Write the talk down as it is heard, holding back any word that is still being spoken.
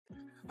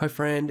Hi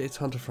friend, it's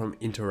Hunter from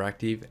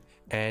Interactive,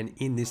 and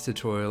in this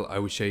tutorial I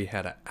will show you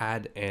how to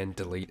add and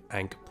delete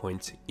anchor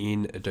points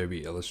in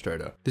Adobe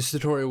Illustrator. This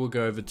tutorial will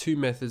go over two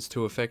methods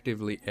to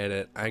effectively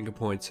edit anchor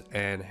points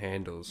and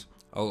handles.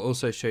 I'll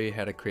also show you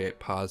how to create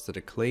paths that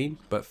are clean,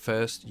 but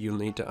first you'll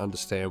need to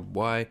understand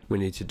why we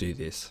need to do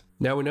this.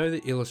 Now we know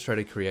that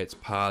Illustrator creates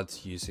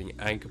paths using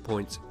anchor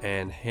points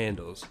and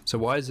handles. So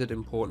why is it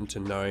important to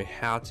know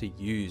how to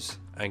use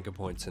anchor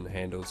points and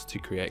handles to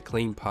create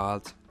clean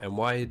paths, and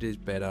why it is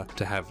better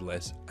to have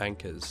less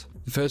anchors?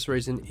 The first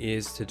reason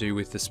is to do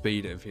with the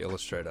speed of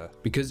Illustrator.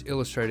 Because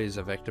Illustrator is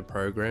a vector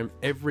program,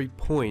 every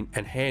point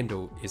and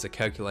handle is a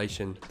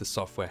calculation the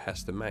software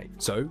has to make.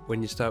 So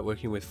when you start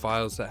working with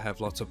files that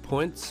have lots of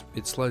points,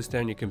 it slows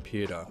down your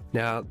computer.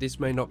 Now this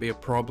may not be a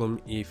problem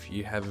if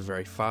you have a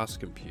very fast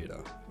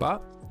computer,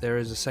 but there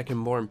is a second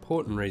more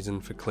important reason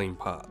for clean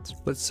paths.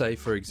 Let's say,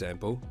 for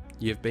example,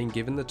 you've been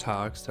given the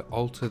task to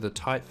alter the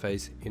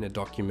typeface in a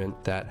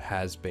document that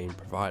has been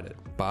provided.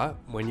 But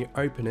when you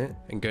open it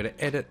and go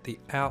to edit the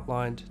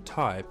outlined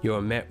type, you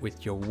are met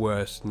with your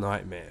worst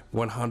nightmare: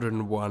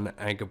 101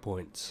 anchor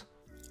points.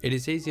 It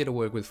is easier to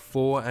work with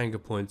 4 anchor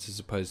points as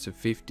opposed to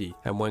 50,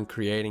 and when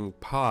creating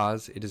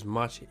paths, it is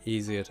much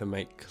easier to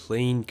make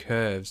clean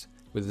curves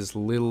with as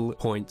little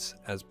points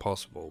as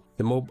possible.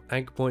 The more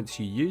anchor points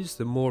you use,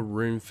 the more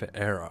room for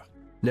error.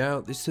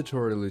 Now, this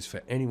tutorial is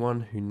for anyone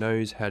who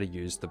knows how to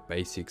use the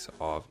basics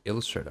of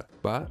Illustrator.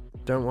 But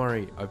don't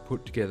worry, I've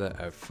put together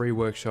a free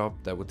workshop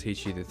that will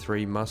teach you the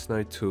 3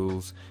 must-know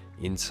tools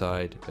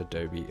inside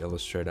Adobe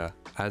Illustrator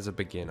as a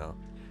beginner.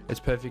 It's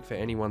perfect for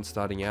anyone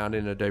starting out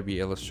in Adobe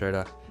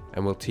Illustrator,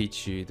 and will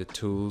teach you the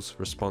tools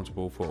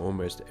responsible for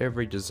almost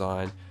every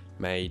design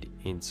made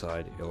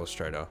inside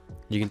Illustrator.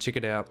 You can check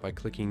it out by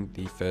clicking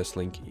the first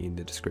link in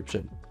the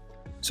description.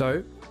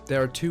 So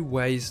there are 2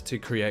 ways to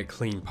create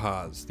clean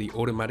paths: the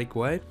automatic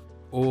way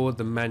or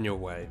the manual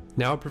way.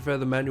 Now I prefer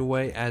the manual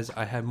way as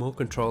I have more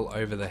control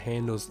over the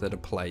handles that are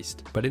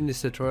placed, but in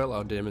this tutorial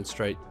I'll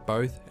demonstrate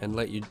both and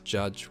let you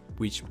judge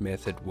which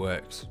method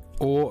works.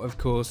 Or of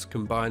course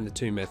combine the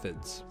 2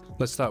 methods.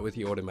 Let's start with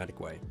the automatic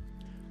way.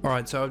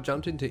 Alright, so I've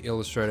jumped into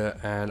Illustrator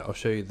and I'll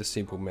show you the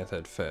simple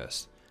method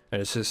first.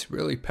 And it's this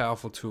really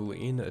powerful tool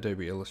in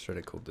Adobe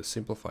Illustrator called the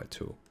Simplify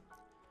tool.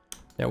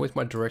 Now with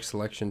my direct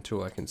selection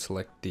tool, I can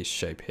select this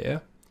shape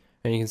here,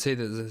 and you can see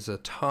that there's a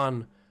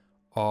ton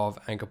of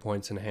anchor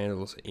points and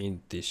handles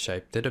in this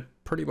shape that are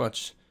pretty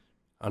much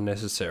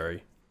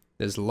unnecessary.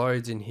 There's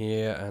loads in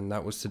here, and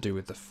that was to do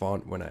with the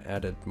font. When I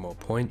added more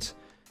points,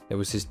 there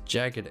was this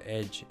jagged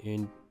edge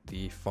in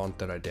the font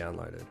that I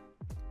downloaded.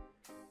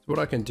 So what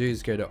I can do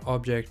is go to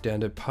Object,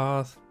 down to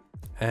Path,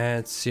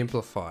 and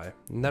Simplify,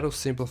 and that'll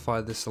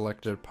simplify the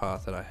selected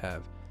path that I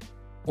have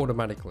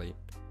automatically.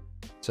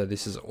 So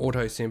this is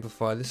auto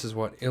simplify. This is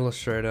what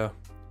Illustrator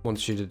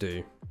wants you to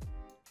do,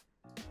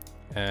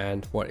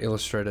 and what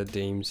Illustrator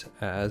deems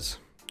as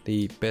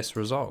the best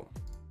result.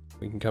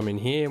 We can come in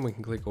here and we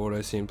can click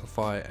auto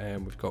simplify,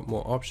 and we've got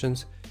more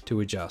options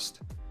to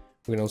adjust.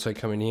 We can also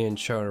come in here and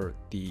show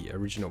the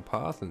original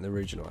path and the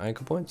original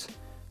anchor points.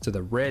 So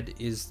the red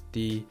is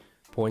the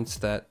points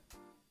that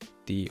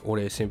the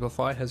auto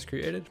simplify has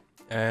created,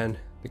 and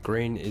the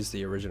green is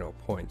the original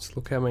points.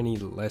 Look how many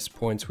less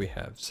points we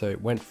have. So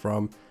it went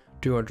from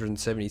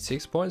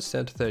 276 points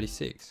down to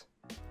 36.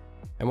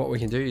 And what we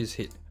can do is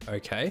hit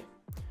OK,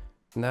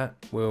 and that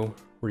will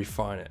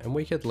refine it. And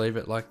we could leave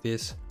it like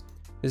this.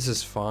 This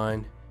is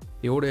fine.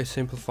 The auto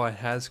simplify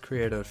has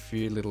created a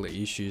few little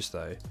issues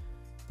though.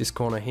 This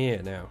corner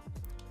here now,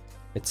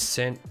 it's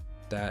sent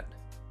that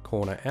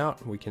corner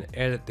out. We can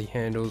edit the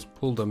handles,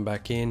 pull them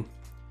back in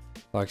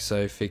like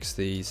so, fix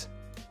these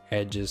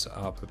edges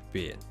up a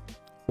bit.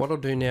 What I'll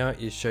do now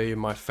is show you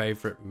my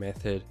favorite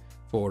method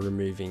for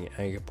removing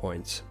anchor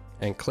points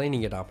and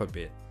cleaning it up a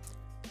bit.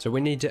 So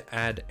we need to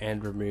add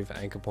and remove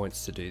anchor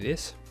points to do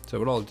this. So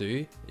what I'll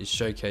do is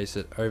showcase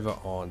it over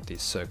on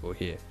this circle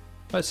here.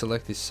 If I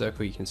select this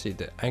circle, you can see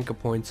the anchor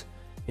points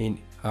in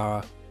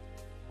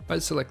if I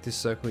select this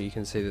circle, you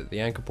can see that the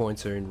anchor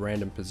points are in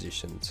random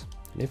positions.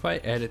 And if I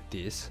edit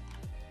this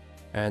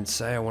and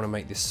say I want to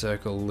make this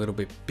circle a little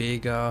bit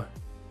bigger,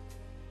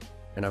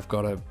 and I've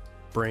got to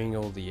bring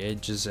all the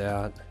edges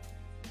out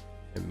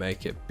and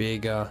make it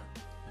bigger,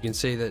 you can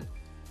see that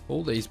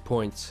all these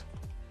points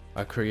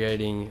are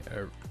creating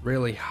a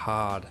really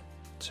hard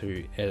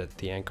to edit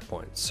the anchor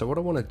points. So what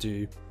I want to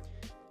do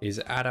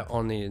is add it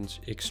on the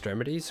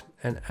extremities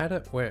and add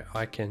it where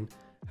I can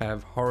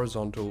have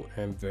horizontal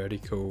and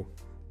vertical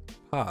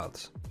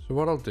paths. So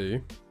what I'll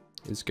do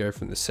is go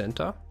from the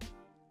center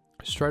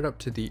straight up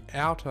to the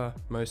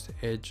outermost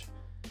edge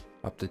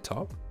up the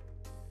top,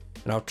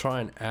 and I'll try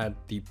and add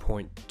the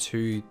point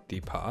to the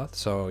path.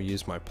 So I'll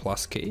use my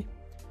plus key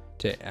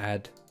to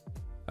add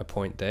a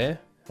point there,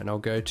 and I'll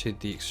go to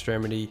the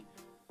extremity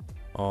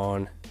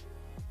on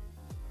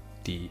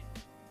the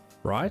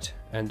right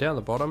and down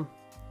the bottom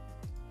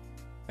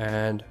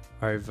and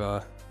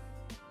over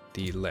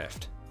the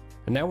left.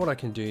 And now what I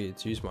can do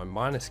is use my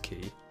minus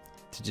key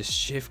to just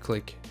shift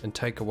click and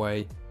take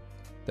away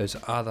those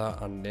other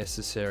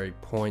unnecessary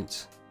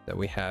points that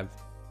we have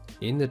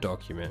in the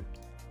document,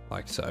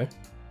 like so.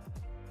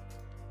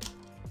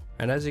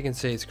 And as you can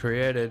see, it's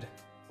created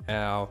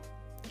our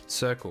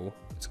circle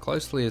as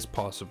closely as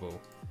possible.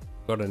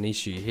 Got an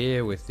issue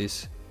here with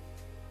this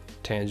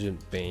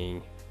tangent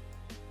being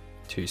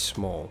too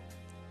small.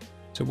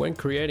 So when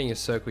creating a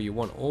circle, you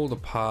want all the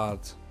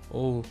parts,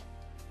 all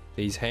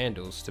these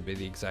handles to be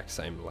the exact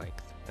same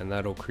length, and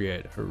that'll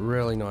create a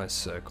really nice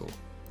circle.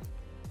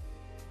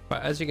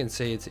 But as you can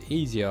see, it's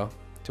easier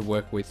to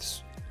work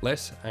with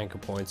less anchor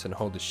points and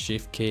hold the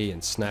shift key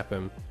and snap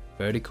them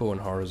vertical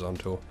and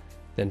horizontal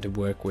than to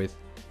work with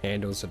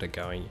handles that are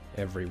going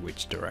every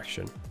which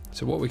direction.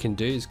 So what we can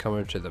do is come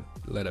over to the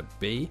letter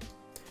B,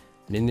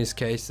 and in this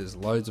case there's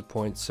loads of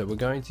points, so we're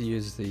going to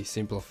use the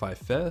simplify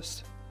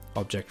first,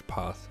 object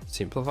path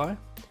simplify.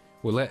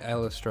 We'll let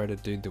Illustrator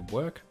do the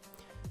work,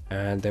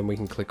 and then we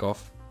can click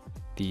off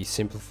the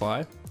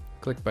simplify,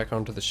 click back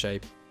onto the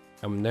shape,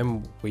 and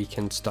then we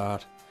can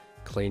start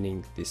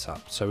cleaning this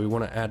up. So we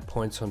want to add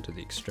points onto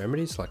the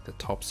extremities like the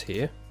tops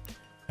here,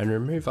 and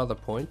remove other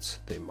points,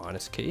 the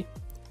minus key,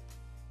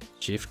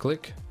 shift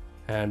click,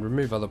 and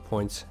remove other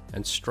points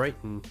and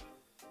straighten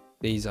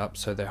these up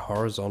so they're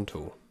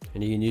horizontal,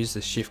 and you can use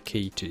the shift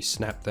key to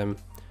snap them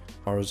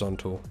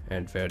horizontal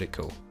and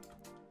vertical.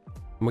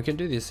 And we can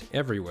do this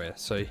everywhere.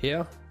 So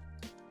here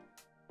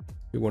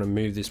we want to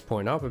move this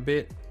point up a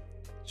bit,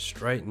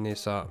 straighten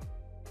this up,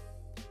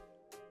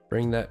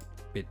 bring that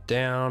bit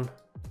down.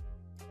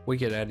 We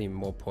could add in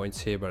more points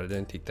here, but I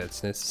don't think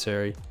that's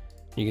necessary.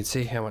 You can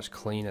see how much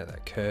cleaner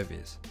that curve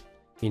is.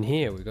 In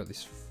here we've got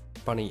this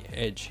funny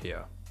edge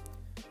here,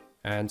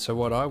 and so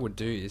what I would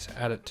do is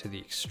add it to the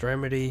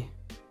extremity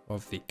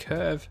of the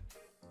curve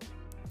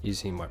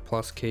using my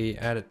plus key,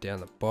 add it down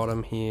the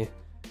bottom here,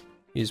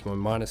 use my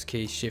minus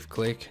key, shift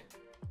click,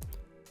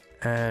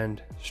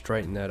 and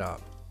straighten that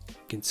up. You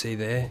can see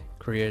there,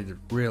 created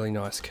a really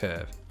nice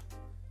curve.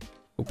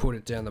 We'll put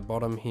it down the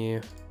bottom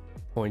here,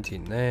 point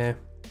in there.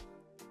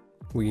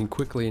 We can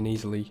quickly and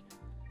easily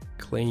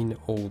clean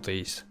all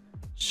these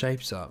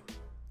shapes up.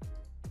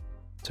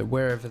 So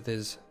wherever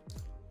there's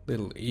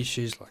little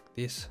issues like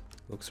this,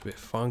 looks a bit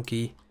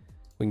funky,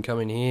 we can come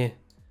in here.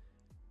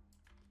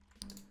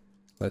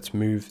 Let's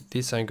move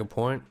this anchor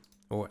point,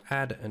 or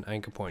add an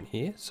anchor point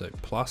here. So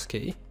plus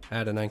key,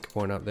 add an anchor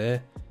point up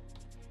there,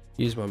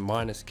 use my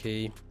minus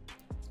key,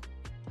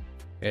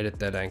 edit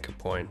that anchor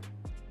point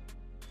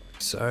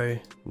like so.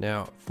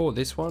 Now for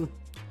this one,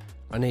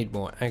 I need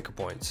more anchor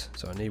points,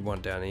 so I need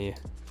one down here.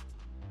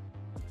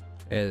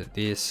 Edit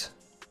this.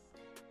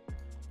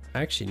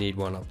 I actually need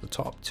one up the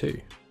top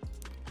too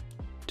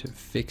to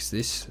fix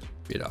this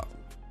bit up.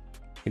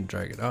 You can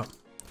drag it up.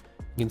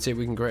 You can see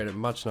we can create a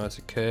much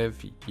nicer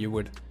curve. You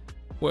would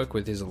work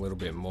with this a little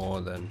bit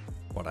more than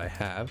what I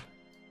have.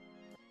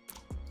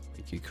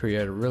 You could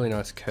create a really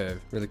nice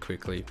curve really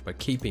quickly by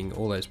keeping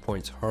all those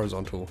points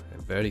horizontal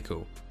and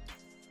vertical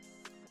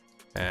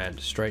and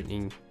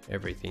straightening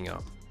everything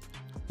up.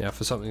 Now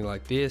for something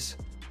like this,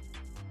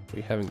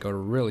 we haven't got a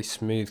really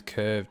smooth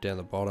curve down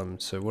the bottom,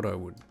 so what I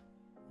would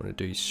want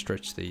to do is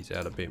stretch these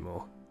out a bit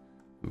more,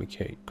 and we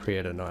can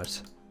create a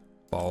nice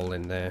bowl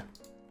in there,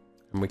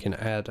 and we can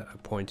add a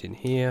point in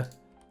here.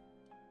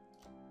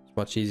 It's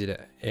much easier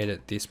to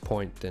edit this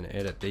point than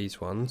edit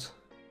these ones.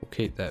 We'll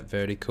keep that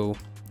vertical,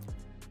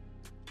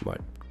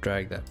 might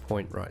drag that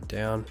point right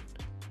down,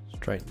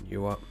 straighten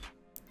you up,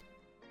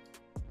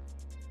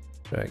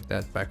 drag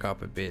that back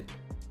up a bit.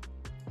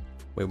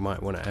 We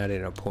might want to add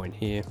in a point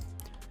here,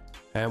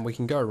 and we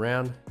can go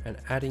around and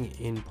adding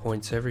in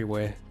points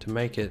everywhere to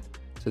make it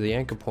so the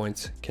anchor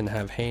points can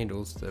have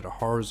handles that are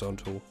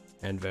horizontal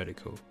and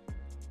vertical.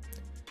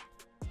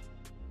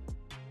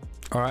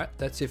 Alright,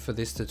 that's it for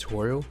this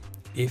tutorial.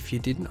 If you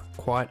didn't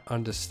quite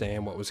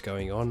understand what was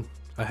going on,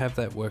 I have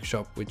that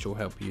workshop which will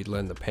help you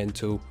learn the pen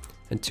tool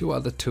and 2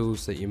 other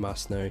tools that you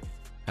must know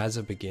as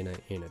a beginner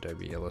in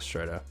Adobe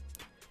Illustrator.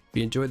 If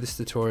you enjoyed this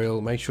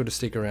tutorial, make sure to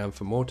stick around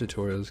for more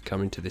tutorials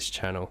coming to this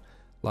channel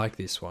like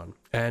this one,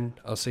 and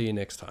I'll see you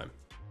next time.